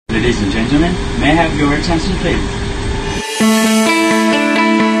Ladies and gentlemen, may I have your attention please?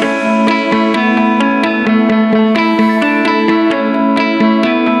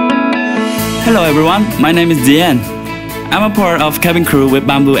 Hello everyone, my name is VIêN. I'm a part of cabin crew with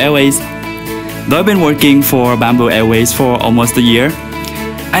Bamboo Airways. Though I've been working for Bamboo Airways for almost a year,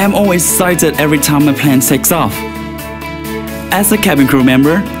 I am always excited every time my plane takes off. As a cabin crew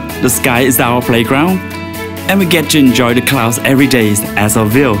member, the sky is our playground, and we get to enjoy the clouds every day as our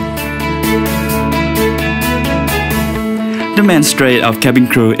view. The main trait of cabin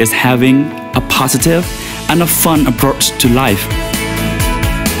crew is having a positive and a fun approach to life.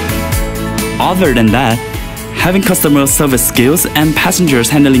 Other than that, having customer service skills and passengers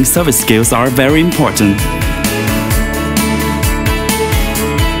handling service skills are very important.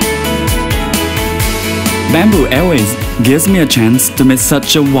 Bamboo Airways gives me a chance to meet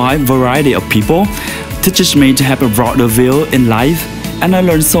such a wide variety of people, teaches me to have a broader view in life, and I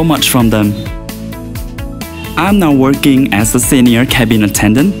learn so much from them. I'm now working as a senior cabin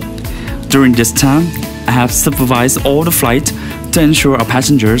attendant. During this time, I have supervised all the flights to ensure our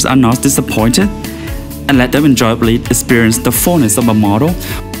passengers are not disappointed and let them enjoyably experience the fullness of a model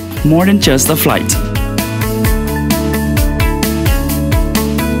more than just a flight.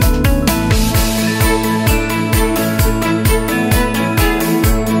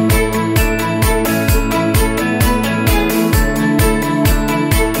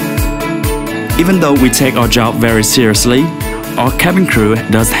 Even though we take our job very seriously, our cabin crew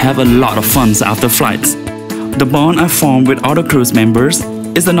does have a lot of fun after flights. The bond I form with other crew members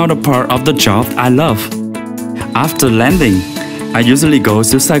is another part of the job I love. After landing, I usually go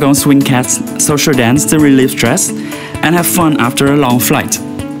to Saigon Swing Cat's social dance to relieve stress and have fun after a long flight.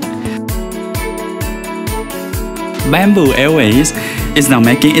 Bamboo Airways is now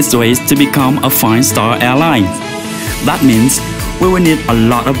making its ways to become a 5-star airline. That means we will need a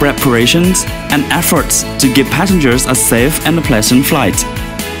lot of preparations and efforts to give passengers a safe and a pleasant flight.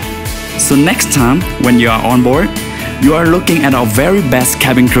 So next time when you are on board, you are looking at our very best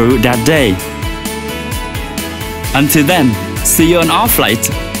cabin crew that day. Until then, see you on our flight,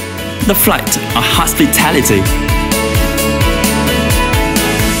 the flight of hospitality.